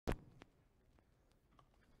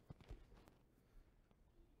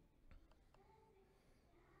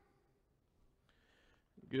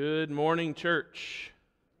Good morning, church.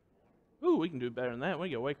 Ooh, we can do better than that. We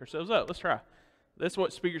gotta wake ourselves up. Let's try. That's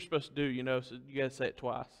what speaker's supposed to do, you know, so you gotta say it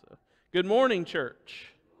twice. So, good morning,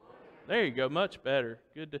 church. There you go, much better.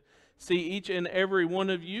 Good to see each and every one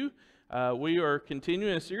of you. We are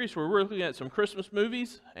continuing a series where we're looking at some Christmas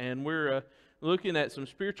movies, and we're looking at some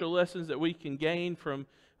spiritual lessons that we can gain from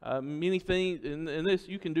many things. And this,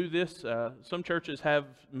 you can do this. Some churches have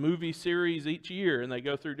movie series each year, and they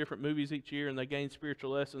go through different movies each year, and they gain spiritual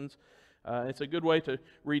lessons. It's a good way to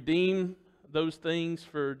redeem those things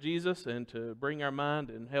for Jesus and to bring our mind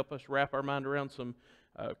and help us wrap our mind around some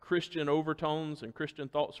Christian overtones and Christian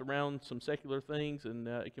thoughts around some secular things. And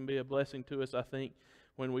it can be a blessing to us, I think,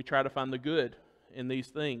 when we try to find the good in these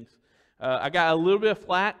things. I got a little bit of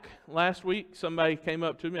flack last week. Somebody came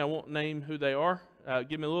up to me, I won't name who they are,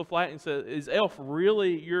 give me a little flack and said, "Is Elf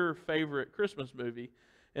really your favorite Christmas movie?"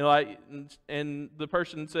 And the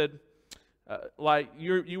person said,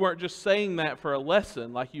 you weren't just saying that for a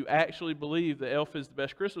lesson, like you actually believe that Elf is the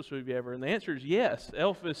best Christmas movie ever. And the answer is yes,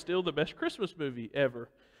 Elf is still the best Christmas movie ever.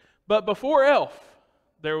 But before Elf,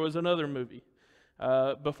 there was another movie.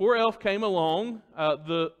 Before Elf came along,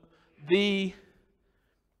 the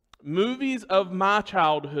movies of my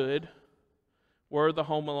childhood were the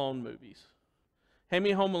Home Alone movies. How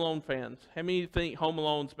many Home Alone fans? How many think Home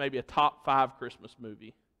Alone's maybe a top 5 Christmas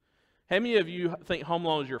movie? How many of you think Home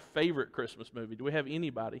Alone is your favorite Christmas movie? Do we have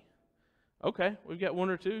anybody? Okay, we've got one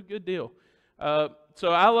or two. Good deal. So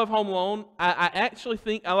I love Home Alone. I actually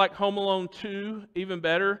think I like Home Alone 2 even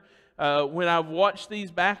better. When I've watched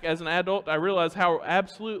these back as an adult, I realize how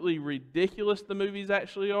absolutely ridiculous the movies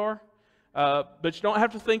actually are. But you don't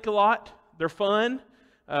have to think a lot. They're fun.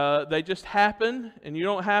 They just happen, and you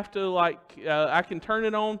don't have to I can turn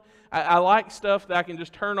it on. I like stuff that I can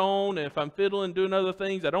just turn on, and if I'm fiddling, doing other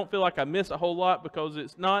things, I don't feel like I miss a whole lot because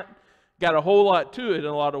it's not got a whole lot to it in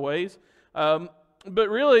a lot of ways. But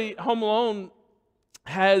really, Home Alone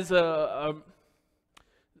has it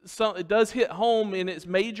does hit home in its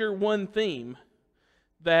major one theme,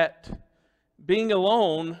 that being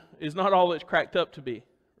alone is not all it's cracked up to be,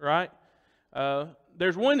 right?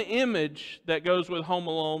 There's one image that goes with Home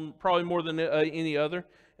Alone, probably more than any other,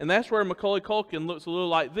 and that's where Macaulay Culkin looks a little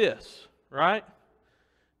like this, right?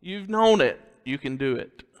 You've known it. You can do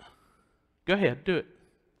it. Go ahead, do it.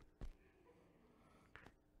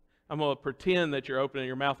 I'm going to pretend that you're opening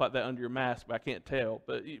your mouth like that under your mask, but I can't tell.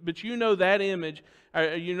 But you know that image,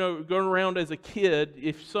 going around as a kid,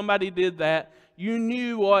 if somebody did that, you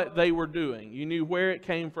knew what they were doing. You knew where it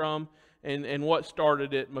came from and what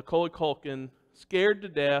started it. Macaulay Culkin, scared to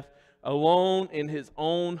death, alone in his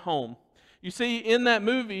own home. You see, in that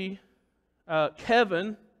movie,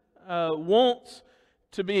 Kevin wants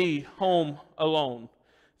to be home alone.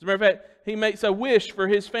 As a matter of fact, he makes a wish for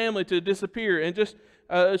his family to disappear. And just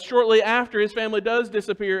shortly after his family does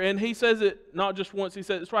disappear, and he says it not just once, he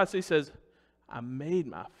says it twice. He says, "I made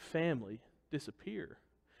my family disappear."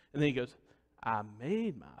 And then he goes, "I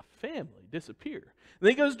made my family disappear." And then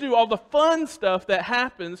he goes to do all the fun stuff that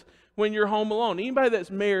happens when you're home alone. Anybody that's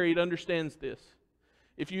married understands this.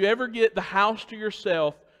 If you ever get the house to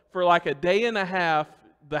yourself for like a day and a half,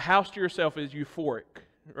 the house to yourself is euphoric,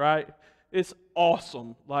 right? It's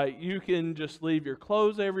awesome. Like, you can just leave your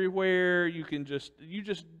clothes everywhere. You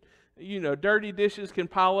know, dirty dishes can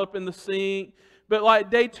pile up in the sink. But like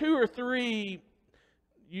day 2 or 3,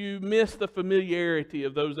 you miss the familiarity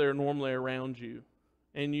of those that are normally around you.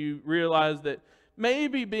 And you realize that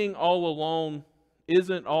maybe being all alone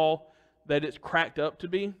isn't all that it's cracked up to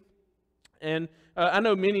be. And I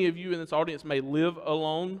know many of you in this audience may live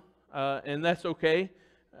alone, and that's okay.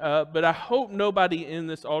 But I hope nobody in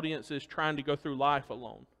this audience is trying to go through life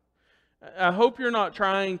alone. I hope you're not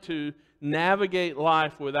trying to navigate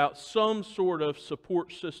life without some sort of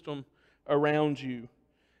support system around you.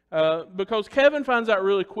 Because Kevin finds out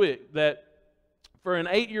really quick that for an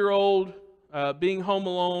 8-year-old, being home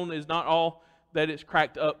alone is not all that it's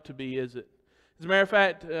cracked up to be, is it? As a matter of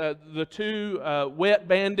fact, the two wet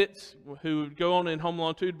bandits who would go on in Home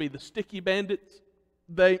Alone 2 to be the sticky bandits,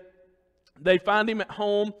 they find him at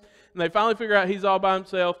home, and they finally figure out he's all by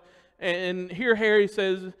himself. And here Harry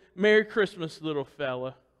says, "Merry Christmas, little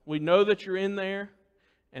fella. We know that you're in there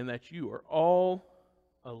and that you are all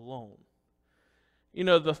alone." You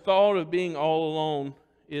know, the thought of being all alone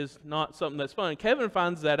is not something that's fun. Kevin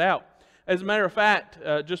finds that out. As a matter of fact,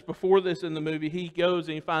 just before this in the movie, he goes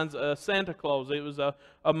and he finds a Santa Claus. It was a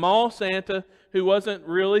mall Santa who wasn't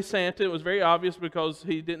really Santa. It was very obvious because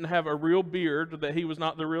he didn't have a real beard, that he was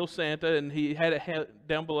not the real Santa, and he had it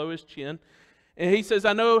down below his chin. And he says,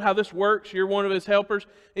 I know how this works. You're one of his helpers.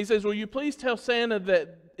 He says, will you please tell Santa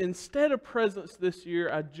that instead of presents this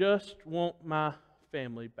year, I just want my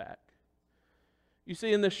family back. You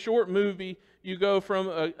see, in this short movie, you go from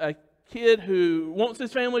a kid who wants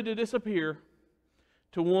his family to disappear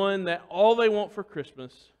to one that all they want for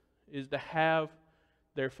Christmas is to have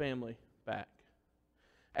their family back.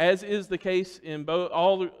 As is the case in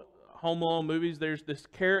all the Home Alone movies, there's this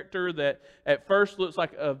character that at first looks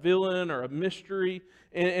like a villain or a mystery.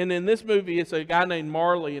 And in this movie, it's a guy named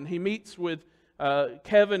Marley, and he meets with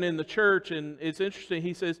Kevin in the church, and it's interesting.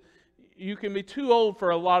 He says, you can be too old for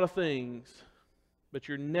a lot of things, but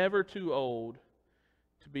you're never too old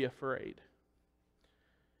to be afraid.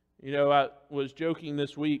 You know, I was joking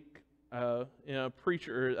this week, in a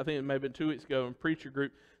preacher, I think it may have been 2 weeks ago, in a preacher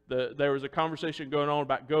group, there was a conversation going on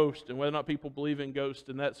about ghosts and whether or not people believe in ghosts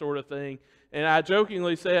and that sort of thing. And I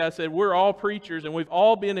jokingly said, we're all preachers and we've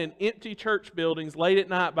all been in empty church buildings late at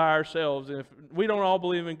night by ourselves. And if we don't all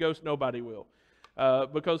believe in ghosts, nobody will.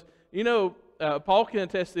 Because, you know, Paul can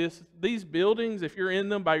attest to this. These buildings, if you're in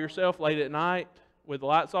them by yourself late at night with the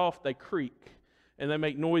lights off, they creak and they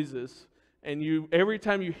make noises. And every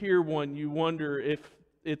time you hear one, you wonder if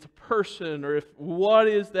it's a person or what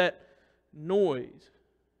is that noise?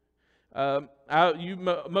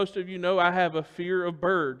 Most of you know I have a fear of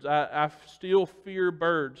birds. I still fear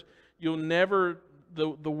birds. You'll never, the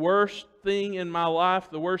worst thing in my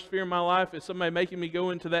life, the worst fear in my life is somebody making me go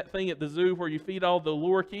into that thing at the zoo where you feed all the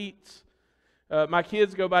lorikeets. My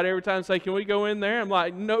kids go by it every time and say, can we go in there? I'm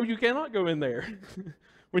like, no, you cannot go in there.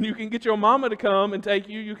 When you can get your mama to come and take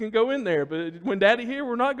you, you can go in there. But when Daddy here,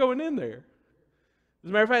 we're not going in there. As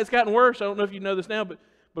a matter of fact, it's gotten worse. I don't know if you know this now, but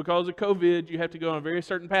because of COVID, you have to go on a very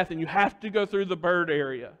certain path, and you have to go through the bird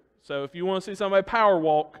area. So if you want to see somebody power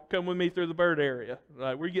walk, come with me through the bird area.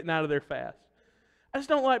 Like, we're getting out of there fast. I just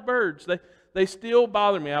don't like birds. They still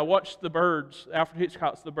bother me. I watched the birds, Alfred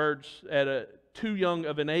Hitchcock's The Birds, at too young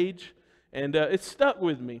of an age, and it stuck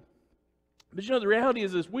with me. But you know, the reality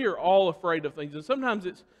is we are all afraid of things, and sometimes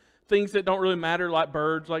it's things that don't really matter, like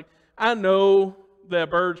birds. Like, I know that a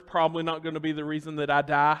bird's probably not going to be the reason that I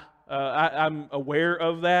die. I'm aware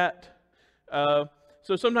of that.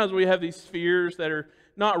 So sometimes we have these fears that are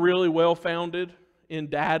not really well-founded in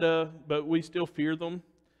data, but we still fear them.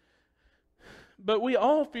 But we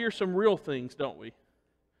all fear some real things, don't we?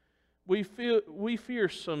 We fear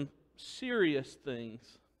some serious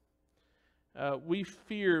things.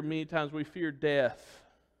 Many times we fear death.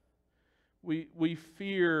 We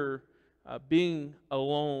fear being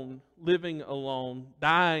alone, living alone,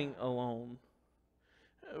 dying alone.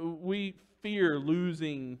 We fear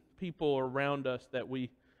losing people around us that we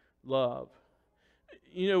love.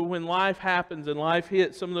 You know, when life happens and life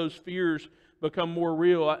hits, some of those fears become more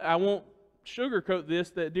real. I won't sugarcoat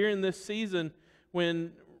this, that during this season,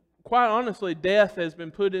 when, quite honestly, death has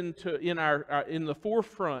been put in the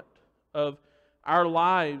forefront of our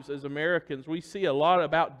lives as Americans, we see a lot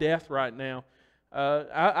about death right now.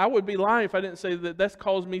 I would be lying if I didn't say that that's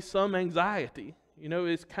caused me some anxiety. You know,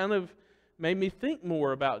 it's kind of made me think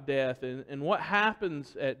more about death and what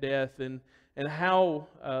happens at death and how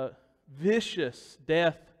vicious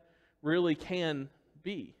death really can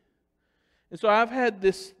be. And so I've had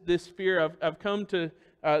this fear. I've come to,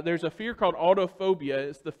 there's a fear called autophobia.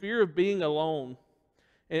 It's the fear of being alone.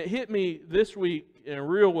 And it hit me this week in a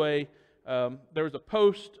real way. There was a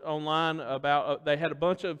post online about, they had a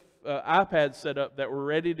bunch of iPads set up that were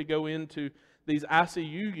ready to go into these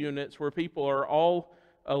ICU units where people are all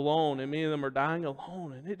alone, and many of them are dying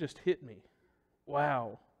alone, and it just hit me.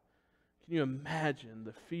 Wow. Can you imagine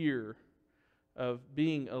the fear of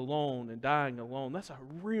being alone and dying alone? That's a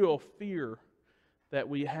real fear that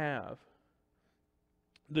we have.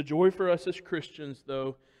 The joy for us as Christians,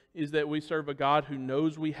 though, is that we serve a God who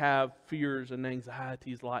knows we have fears and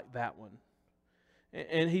anxieties like that one.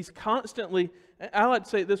 And He's constantly, I like to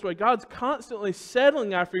say it this way, God's constantly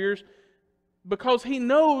settling our fears because He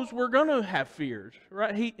knows we're going to have fears,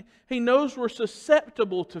 right? He knows we're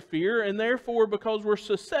susceptible to fear, and therefore, because we're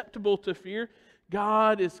susceptible to fear,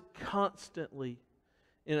 God is constantly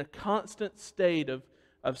in a constant state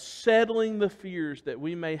of settling the fears that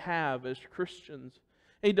we may have as Christians.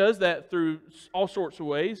 He does that through all sorts of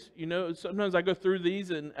ways. You know, sometimes I go through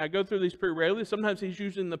these, and I go through these pretty rarely. Sometimes He's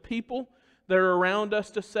using the people that are around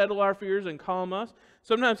us to settle our fears and calm us.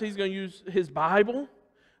 Sometimes He's going to use His Bible.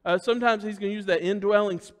 Sometimes He's going to use that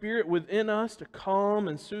indwelling Spirit within us to calm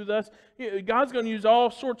and soothe us. God's going to use all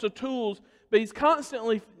sorts of tools, but He's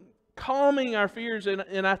constantly calming our fears,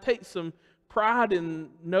 and I take some pride in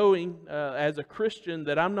knowing as a Christian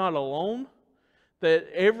that I'm not alone, that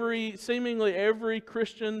seemingly every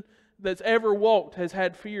Christian that's ever walked has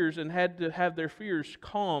had fears and had to have their fears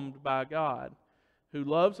calmed by God, who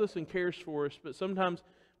loves us and cares for us, but sometimes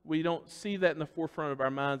we don't see that in the forefront of our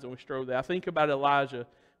minds and we struggle with that. I think about Elijah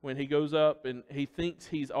when he goes up and he thinks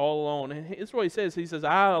he's all alone. And it's what he says. He says,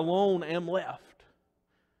 I alone am left.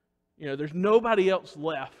 There's nobody else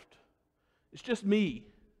left. It's just me.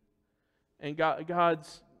 And God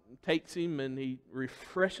takes him and he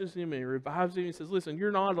refreshes him and he revives him. He says, listen,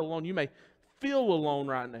 you're not alone. You may feel alone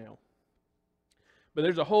right now. But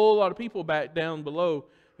there's a whole lot of people back down below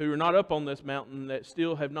who are not up on this mountain that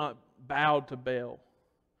still have not bowed to Baal.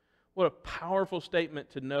 What a powerful statement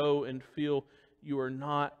to know and feel you are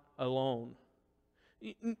not alone.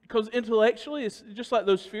 Because intellectually, it's just like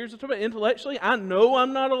those fears I talk about. Intellectually, I know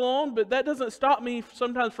I'm not alone, but that doesn't stop me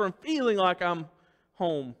sometimes from feeling like I'm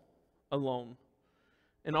home alone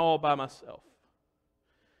and all by myself.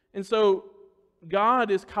 And so God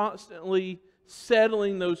is constantly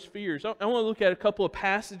settling those fears. I want to look at a couple of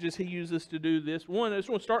passages He uses to do this. One, I just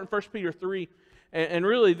want to start in 1 Peter 3. And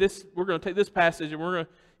really, we're going to take this passage and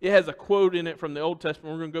it has a quote in it from the Old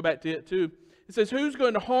Testament. We're going to go back to it too. It says, who's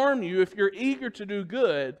going to harm you if you're eager to do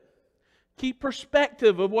good? Keep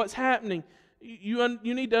perspective of what's happening. You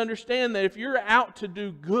need to understand that if you're out to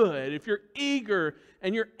do good, if you're eager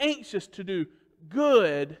and you're anxious to do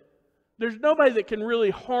good, there's nobody that can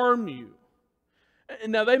really harm you.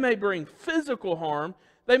 Now, they may bring physical harm,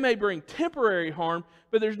 they may bring temporary harm,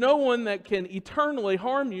 but there's no one that can eternally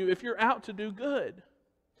harm you if you're out to do good.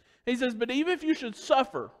 He says, but even if you should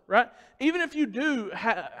suffer, right? Even if you do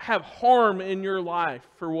have harm in your life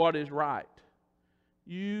for what is right,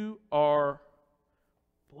 you are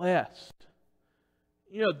blessed.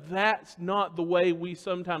 That's not the way we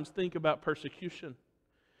sometimes think about persecution.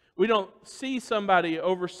 We don't see somebody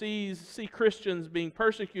overseas, see Christians being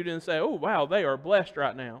persecuted and say, oh, wow, they are blessed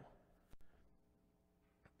right now.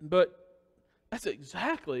 But that's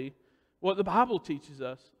exactly what the Bible teaches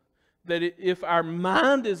us. That if our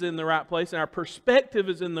mind is in the right place and our perspective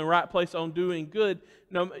is in the right place on doing good,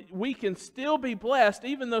 we can still be blessed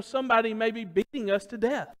even though somebody may be beating us to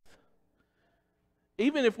death.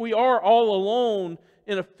 Even if we are all alone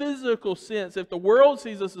in a physical sense, if the world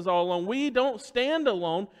sees us as all alone, we don't stand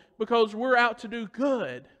alone because we're out to do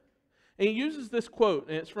good. And he uses this quote,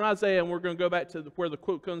 and it's from Isaiah, and we're going to go back to where the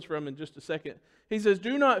quote comes from in just a second. He says,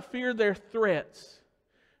 do not fear their threats.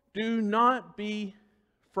 Do not be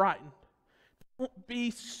frightened. Don't be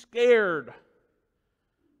scared.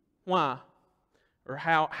 Why? Or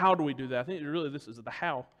how do we do that? I think really this is the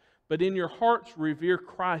how. But in your hearts revere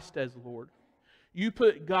Christ as Lord. You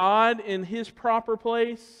put God in His proper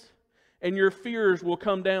place, and your fears will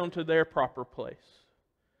come down to their proper place.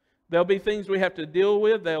 There'll be things we have to deal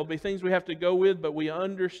with. There'll be things we have to go with, but we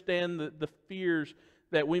understand that the fears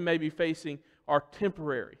that we may be facing are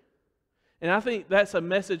temporary. And I think that's a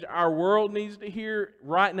message our world needs to hear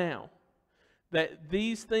right now. That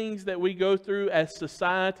these things that we go through as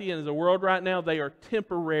society and as a world right now, they are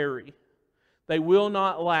temporary. They will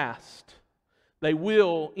not last. They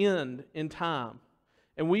will end in time.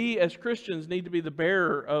 And we as Christians need to be the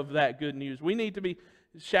bearer of that good news. We need to be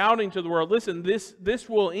shouting to the world, listen, this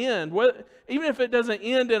will end. Even if it doesn't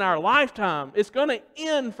end in our lifetime, it's going to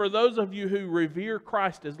end for those of you who revere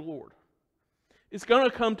Christ as Lord. It's going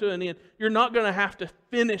to come to an end. You're not going to have to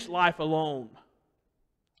finish life alone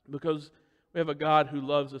because we have a God who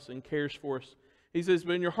loves us and cares for us. He says,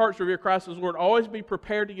 but in your hearts revere Christ as Lord. Always be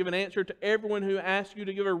prepared to give an answer to everyone who asks you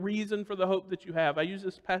to give a reason for the hope that you have. I use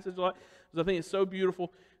this passage a lot because I think it's so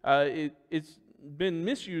beautiful. It's been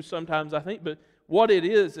misused sometimes, I think, but what it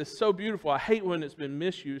is so beautiful. I hate when it's been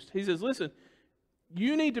misused. He says, listen,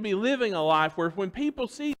 you need to be living a life where when people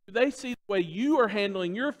see you, they see the way you are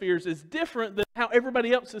handling your fears is different than how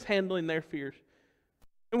everybody else is handling their fears.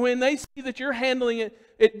 And when they see that you're handling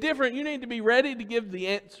it different, you need to be ready to give the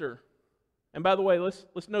answer. And by the way, let's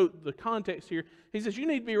note the context here. He says you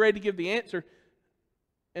need to be ready to give the answer.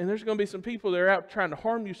 And there's going to be some people that are out trying to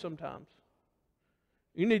harm you sometimes.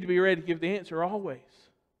 You need to be ready to give the answer always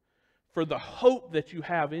for the hope that you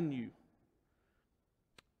have in you.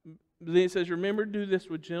 Then it says, remember to do this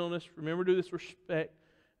with gentleness. Remember to do this with respect.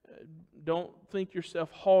 Don't think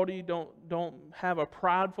yourself haughty. Don't have a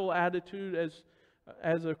prideful attitude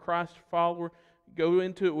as a Christ follower. Go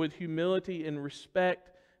into it with humility and respect.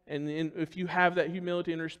 And if you have that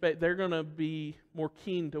humility and respect, they're going to be more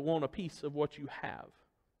keen to want a piece of what you have.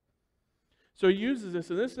 So he uses this,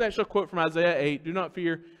 and this is actually a quote from Isaiah 8. Do not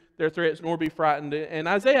fear their threats, nor be frightened. And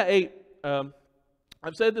Isaiah 8,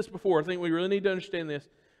 I've said this before. I think we really need to understand this.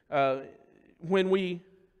 When we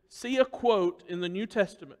see a quote in the New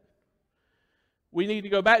Testament, we need to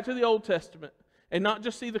go back to the Old Testament and not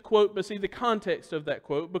just see the quote, but see the context of that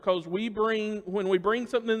quote, because when we bring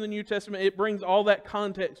something in the New Testament, it brings all that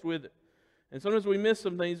context with it. And sometimes we miss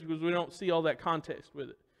some things because we don't see all that context with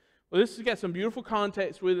it. Well, this has got some beautiful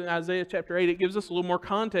context with it in Isaiah chapter 8. It gives us a little more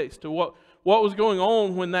context to what was going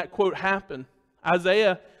on when that quote happened.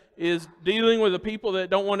 Isaiah is dealing with the people that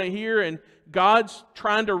don't want to hear, and God's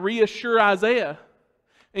trying to reassure Isaiah.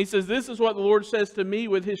 And he says, this is what the Lord says to me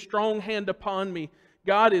with His strong hand upon me.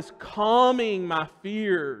 God is calming my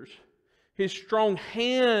fears. His strong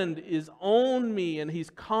hand is on me, and He's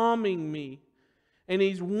calming me. And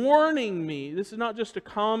He's warning me. This is not just a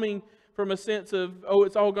calming from a sense of, oh,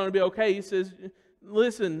 it's all going to be okay. He says,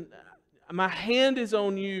 listen, my hand is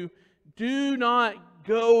on you. Do not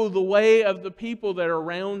go the way of the people that are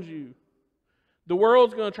around you. The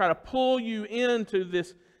world's going to try to pull you into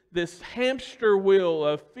this hamster wheel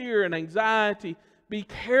of fear and anxiety. Be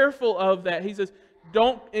careful of that. He says,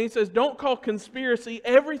 don't call conspiracy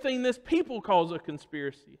everything this people calls a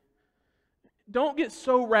conspiracy. Don't get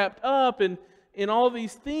so wrapped up in all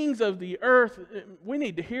these things of the earth. We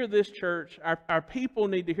need to hear this, church. Our people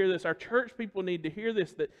need to hear this. Our church people need to hear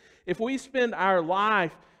this, that if we spend our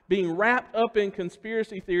life being wrapped up in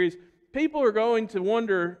conspiracy theories, people are going to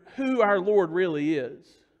wonder who our Lord really is.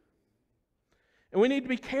 And we need to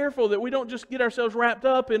be careful that we don't just get ourselves wrapped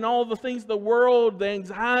up in all the things of the world, the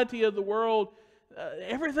anxiety of the world,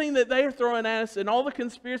 everything that they're throwing at us, and all the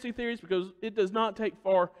conspiracy theories, because it does not take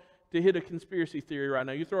far to hit a conspiracy theory right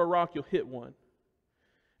now. You throw a rock, you'll hit one.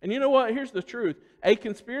 And you know what? Here's the truth. A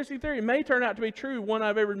conspiracy theory may turn out to be true 1 out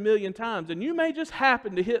of every 1,000,000 times. And you may just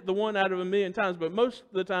happen to hit the 1 out of 1,000,000 times. But most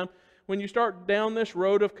of the time, when you start down this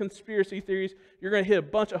road of conspiracy theories, you're going to hit a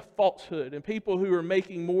bunch of falsehood and people who are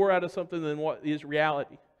making more out of something than what is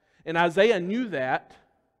reality. And Isaiah knew that.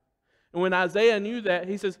 And when Isaiah knew that,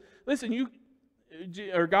 he says, listen,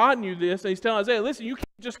 God knew this, and He's telling Isaiah, listen, you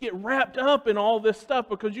can't just get wrapped up in all this stuff,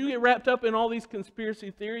 because you get wrapped up in all these conspiracy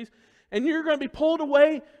theories, and you're going to be pulled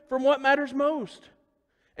away from what matters most.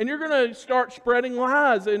 And you're going to start spreading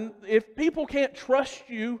lies. And if people can't trust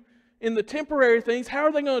you in the temporary things, how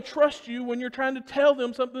are they going to trust you when you're trying to tell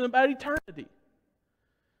them something about eternity?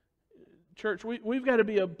 Church, we've got to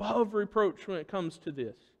be above reproach when it comes to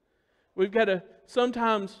this. We've got to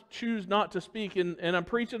sometimes choose not to speak. And I'm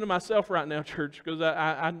preaching to myself right now, church, because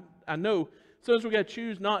I know sometimes we've got to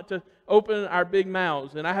choose not to open our big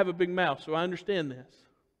mouths. And I have a big mouth, so I understand this.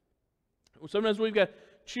 Sometimes we've got to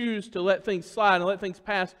choose to let things slide and let things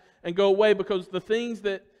pass and go away, because the things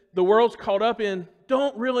that the world's caught up in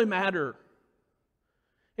don't really matter.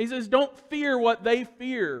 He says, don't fear what they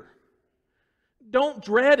fear. Don't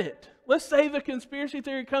dread it. Let's say the conspiracy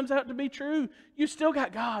theory comes out to be true. You still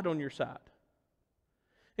got God on your side.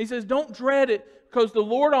 He says, don't dread it, because the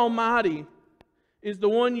Lord Almighty is the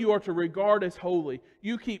one you are to regard as holy.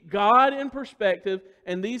 You keep God in perspective,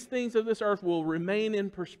 and these things of this earth will remain in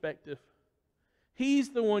perspective. He's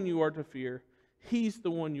the one you are to fear. He's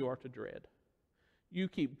the one you are to dread. You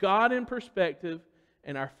keep God in perspective,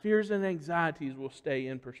 and our fears and anxieties will stay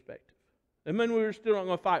in perspective. And then we're still not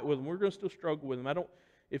going to fight with them. We're going to still struggle with them.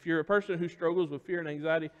 If you're a person who struggles with fear and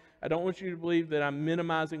anxiety, I don't want you to believe that I'm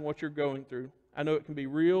minimizing what you're going through. I know it can be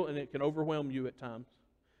real and it can overwhelm you at times.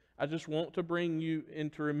 I just want to bring you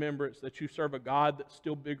into remembrance that you serve a God that's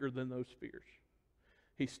still bigger than those fears.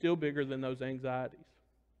 He's still bigger than those anxieties.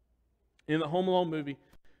 In the Home Alone movie,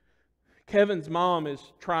 Kevin's mom is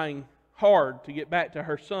trying hard to get back to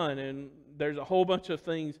her son, and there's a whole bunch of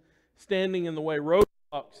things standing in the way,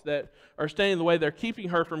 roadblocks that are standing in the way. They're keeping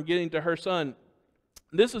her from getting to her son.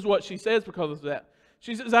 This is what she says because of that.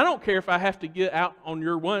 She says, I don't care if I have to get out on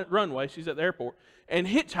your runway, she's at the airport, and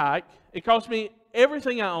hitchhike. It costs me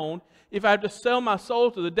everything I own. If I have to sell my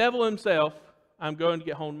soul to the devil himself, I'm going to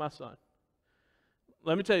get home to my son.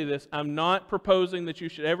 Let me tell you this. I'm not proposing that you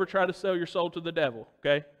should ever try to sell your soul to the devil,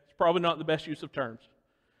 okay? It's probably not the best use of terms.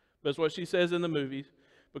 But it's what she says in the movies,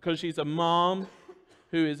 because she's a mom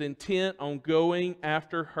who is intent on going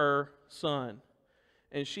after her son.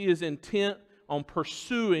 And she is intent on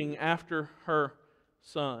pursuing after her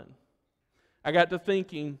son. I got to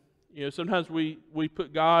thinking, sometimes we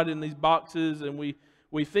put God in these boxes, and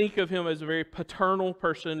we think of Him as a very paternal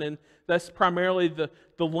person, and that's primarily the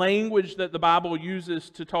language that the Bible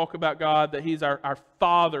uses to talk about God, that He's our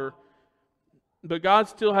Father. But God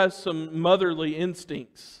still has some motherly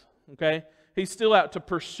instincts, okay? He's still out to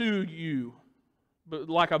pursue you, but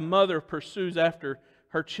like a mother pursues after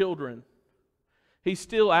her children. He's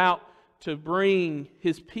still out to bring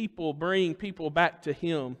people back to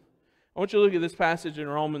Him. I want you to look at this passage in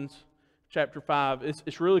Romans chapter 5.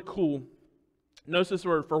 It's really cool. Notice this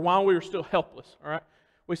word, for while we were still helpless, all right?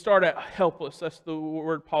 We start at helpless. That's the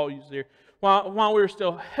word Paul used there. While we were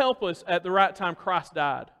still helpless, at the right time, Christ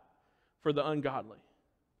died for the ungodly.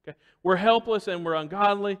 Okay? We're helpless and we're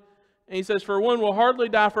ungodly. And he says, for one will hardly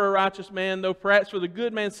die for a righteous man, though perhaps for the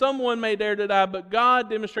good man someone may dare to die. But God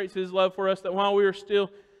demonstrates His love for us, that while we were still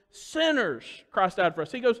sinners, Christ died for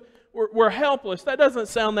us. He goes, we're helpless. That doesn't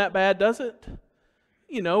sound that bad, does it?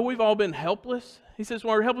 You know, we've all been helpless. He says,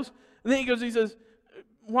 while we're helpless. And then he says,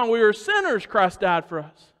 while we were sinners, Christ died for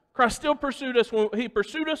us. Christ still pursued us. He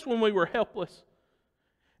pursued us when we were helpless.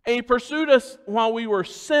 And He pursued us while we were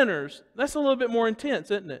sinners. That's a little bit more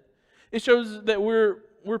intense, isn't it? It shows that we're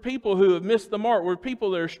people who have missed the mark. We're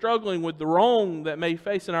people that are struggling with the wrong that may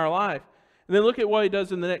face in our life. And then look at what He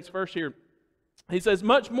does in the next verse here. He says,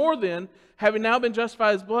 much more then, having now been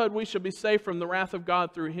justified in His blood, we shall be saved from the wrath of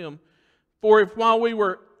God through Him. For if while we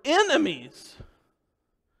were enemies,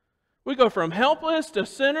 we go from helpless to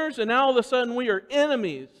sinners, and now all of a sudden we are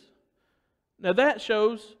enemies. Now that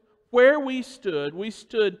shows where we stood. We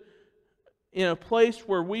stood in a place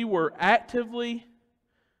where we were actively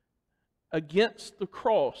against the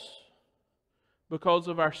cross because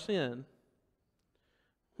of our sin.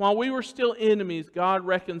 While we were still enemies, God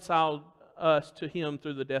reconciled us to Him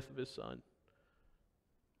through the death of His Son.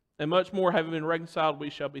 And much more, having been reconciled, we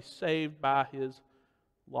shall be saved by His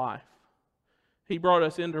life. He brought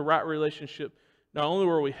us into right relationship. Not only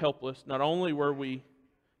were we helpless, not only were we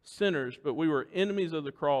sinners, but we were enemies of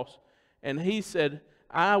the cross. And He said,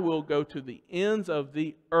 I will go to the ends of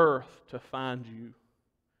the earth to find you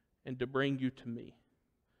and to bring you to me.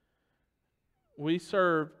 We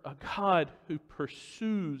serve a God who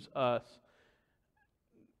pursues us.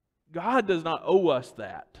 God does not owe us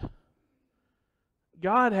that.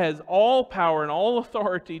 God has all power and all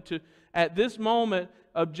authority to, at this moment,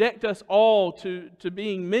 object us all to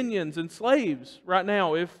being minions and slaves right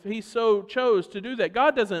now, if He so chose to do that.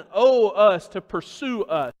 God doesn't owe us to pursue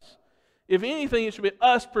us. If anything, it should be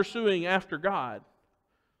us pursuing after God.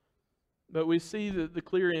 But we see that the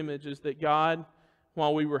clear image is that God,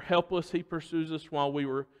 while we were helpless, He pursues us. While we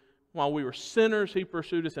were sinners, He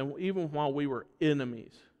pursued us. And even while we were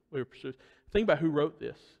enemies, we were pursued. Think about who wrote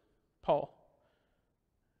this. Paul.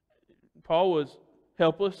 Paul was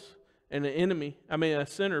helpless and an enemy. A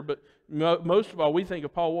sinner. But most of all, we think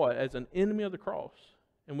of Paul what? As an enemy of the cross.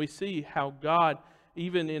 And we see how God,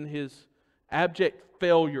 even in His abject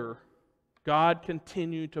failure, God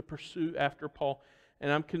continued to pursue after Paul.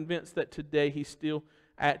 And I'm convinced that today He still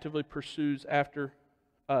actively pursues after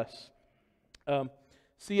us.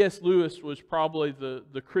 C.S. Lewis was probably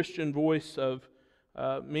the Christian voice of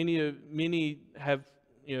many have,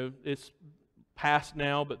 it's past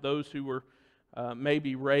now, but those who were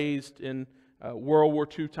maybe raised in World War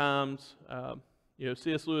II times.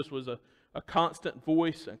 C.S. Lewis was a constant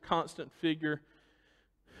voice, a constant figure.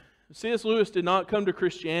 C.S. Lewis did not come to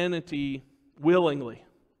Christianity willingly.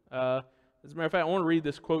 As a matter of fact, I want to read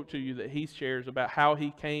this quote to you that he shares about how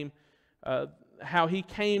he came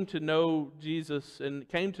to know Jesus and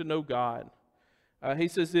came to know God. He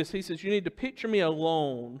says this. He says, you need to picture me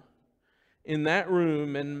alone in that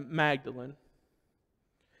room in Magdalene,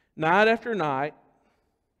 night after night,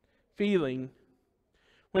 feeling,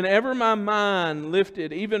 whenever my mind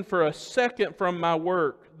lifted even for a second from my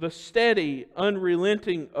work, the steady,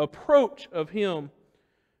 unrelenting approach of Him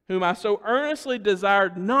whom I so earnestly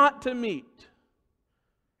desired not to meet.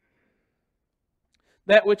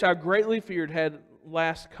 That which I greatly feared had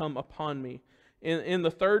last come upon me. In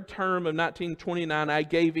the third term of 1929, I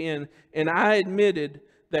gave in, and I admitted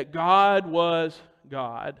that God was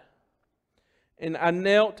God. And I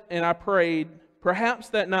knelt and I prayed, perhaps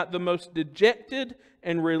that night the most dejected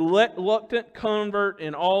and reluctant convert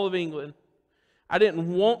in all of England. I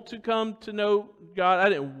didn't want to come to know God. I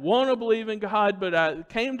didn't want to believe in God, but I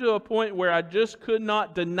came to a point where I just could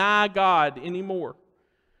not deny God anymore.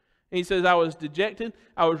 And he says, I was dejected.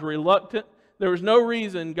 I was reluctant. There was no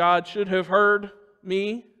reason God should have heard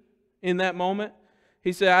me in that moment.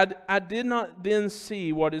 He said, I did not then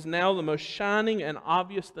see what is now the most shining and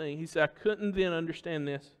obvious thing. He said, I couldn't then understand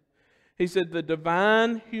this. He said, the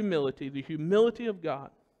divine humility, the humility of God,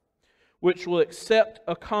 which will accept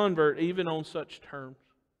a convert even on such terms.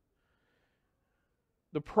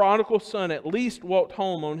 The prodigal son at least walked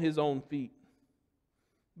home on his own feet.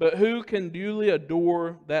 But who can duly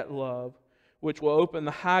adore that love which will open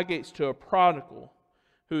the high gates to a prodigal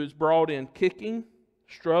who is brought in kicking,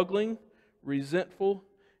 struggling, resentful,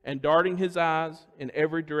 and darting his eyes in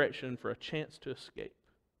every direction for a chance to escape?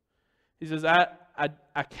 He says, I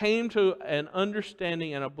came to an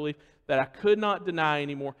understanding and a belief that I could not deny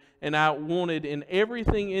anymore. And I wanted in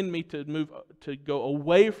everything in me to go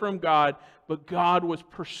away from God, but God was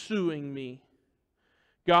pursuing me.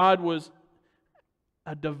 God was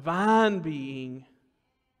a divine being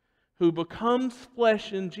who becomes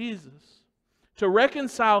flesh in Jesus to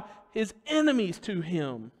reconcile his enemies to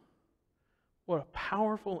him. What a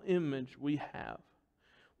powerful image we have.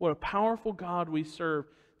 What a powerful God we serve,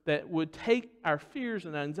 that would take our fears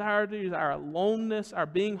and anxieties, our aloneness, our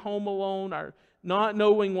being home alone, our not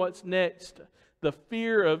knowing what's next, the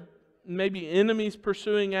fear of maybe enemies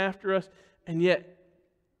pursuing after us, and yet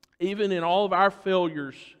even in all of our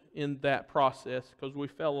failures in that process, because we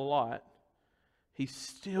fail a lot, he's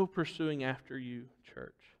still pursuing after you,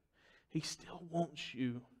 church. He still wants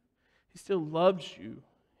you. He still loves you.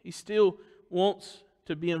 He still wants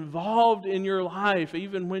to be involved in your life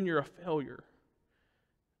even when you're a failure.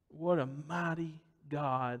 What a mighty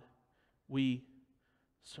God we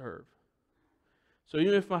serve. So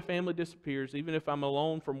even if my family disappears, even if I'm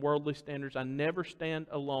alone from worldly standards, I never stand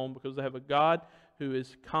alone because I have a God who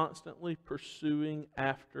is constantly pursuing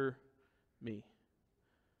after me.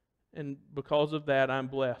 And because of that, I'm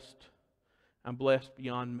blessed. I'm blessed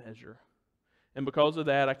beyond measure. And because of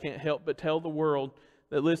that, I can't help but tell the world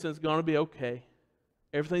that, listen, it's going to be okay.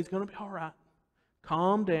 Everything's going to be all right.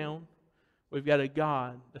 Calm down. We've got a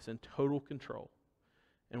God that's in total control.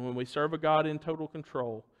 And when we serve a God in total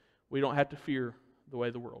control, we don't have to fear the way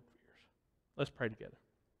the world fears. Let's pray together.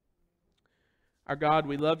 Our God,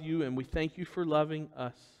 we love you and we thank you for loving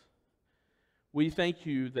us. We thank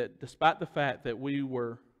you that despite the fact that we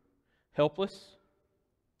were helpless,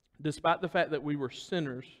 despite the fact that we were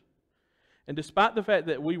sinners, and despite the fact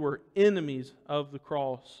that we were enemies of the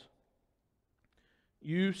cross,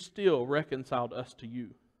 you still reconciled us to you.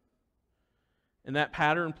 And that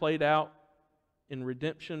pattern played out in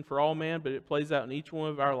redemption for all man, but it plays out in each one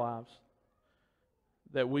of our lives.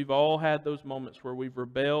 That we've all had those moments where we've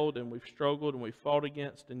rebelled and we've struggled and we've fought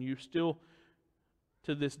against, and you still,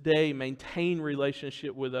 to this day, maintain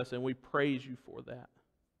relationship with us, and we praise you for that.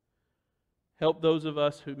 Help those of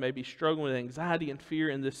us who may be struggling with anxiety and fear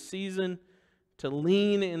in this season to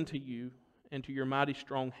lean into you and to your mighty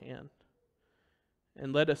strong hand.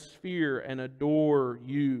 And let us fear and adore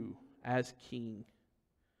you as King.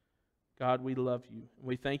 God, we love you. And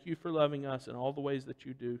we thank you for loving us in all the ways that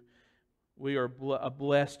you do. We are a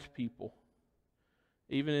blessed people.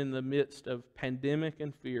 Even in the midst of pandemic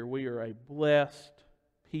and fear, we are a blessed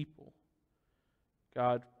people.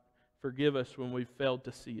 God, forgive us when we've failed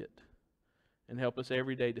to see it. And help us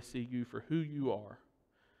every day to see you for who you are.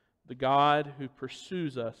 The God who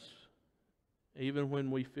pursues us even when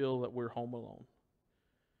we feel that we're home alone.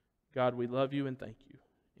 God, we love you and thank you.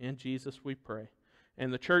 In Jesus we pray.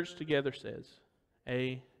 And the church together says,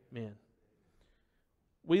 amen.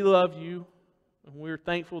 We love you, and we're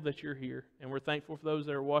thankful that you're here, and we're thankful for those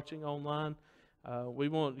that are watching online. We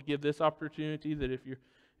want to give this opportunity that if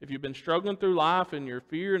you've been struggling through life and your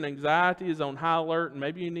fear and anxiety is on high alert, and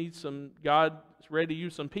maybe you need God's ready to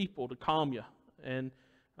use some people to calm you, and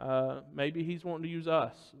maybe He's wanting to use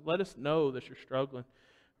us. Let us know that you're struggling.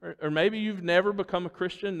 Or maybe you've never become a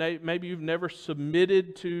Christian. Maybe you've never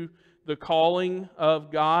submitted to the calling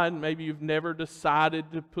of God. Maybe you've never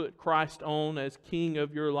decided to put Christ on as King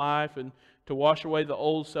of your life and to wash away the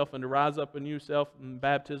old self and to rise up a new self in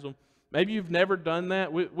baptism. Maybe you've never done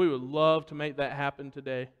that. We would love to make that happen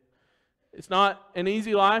today. It's not an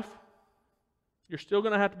easy life. You're still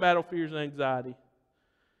going to have to battle fears and anxiety.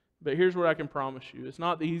 But here's what I can promise you. It's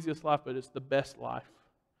not the easiest life, but it's the best life.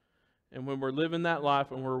 And when we're living that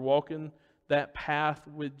life and we're walking that path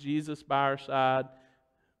with Jesus by our side,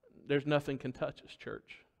 there's nothing can touch us,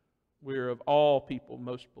 church. We're of all people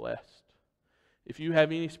most blessed. If you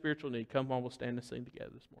have any spiritual need, come on, we'll stand and sing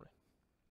together this morning.